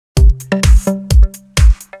In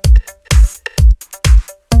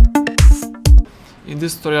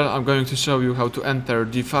this tutorial I'm going to show you how to enter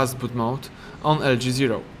the fastboot mode on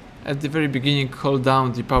LG0. At the very beginning, hold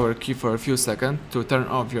down the power key for a few seconds to turn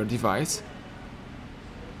off your device.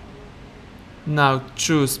 Now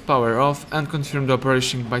choose power off and confirm the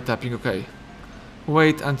operation by tapping OK.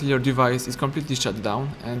 Wait until your device is completely shut down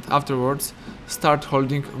and afterwards start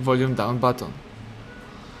holding volume down button.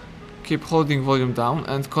 Keep holding volume down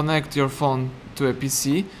and connect your phone to a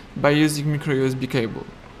PC by using micro USB cable.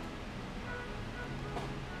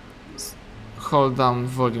 Hold down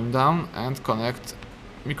volume down and connect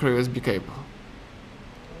micro USB cable.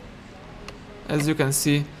 As you can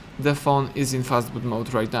see, the phone is in fastboot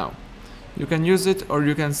mode right now. You can use it or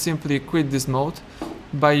you can simply quit this mode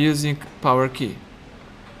by using power key.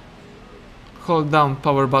 Hold down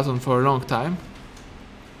power button for a long time.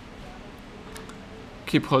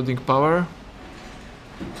 Keep holding power.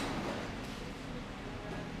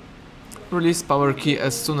 Release power key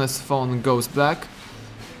as soon as phone goes black.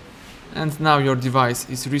 And now your device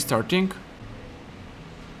is restarting.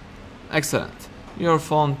 Excellent. Your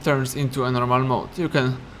phone turns into a normal mode. You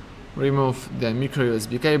can remove the micro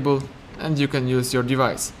USB cable and you can use your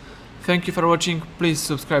device. Thank you for watching. Please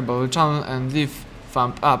subscribe our channel and leave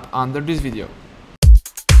thumb up under this video.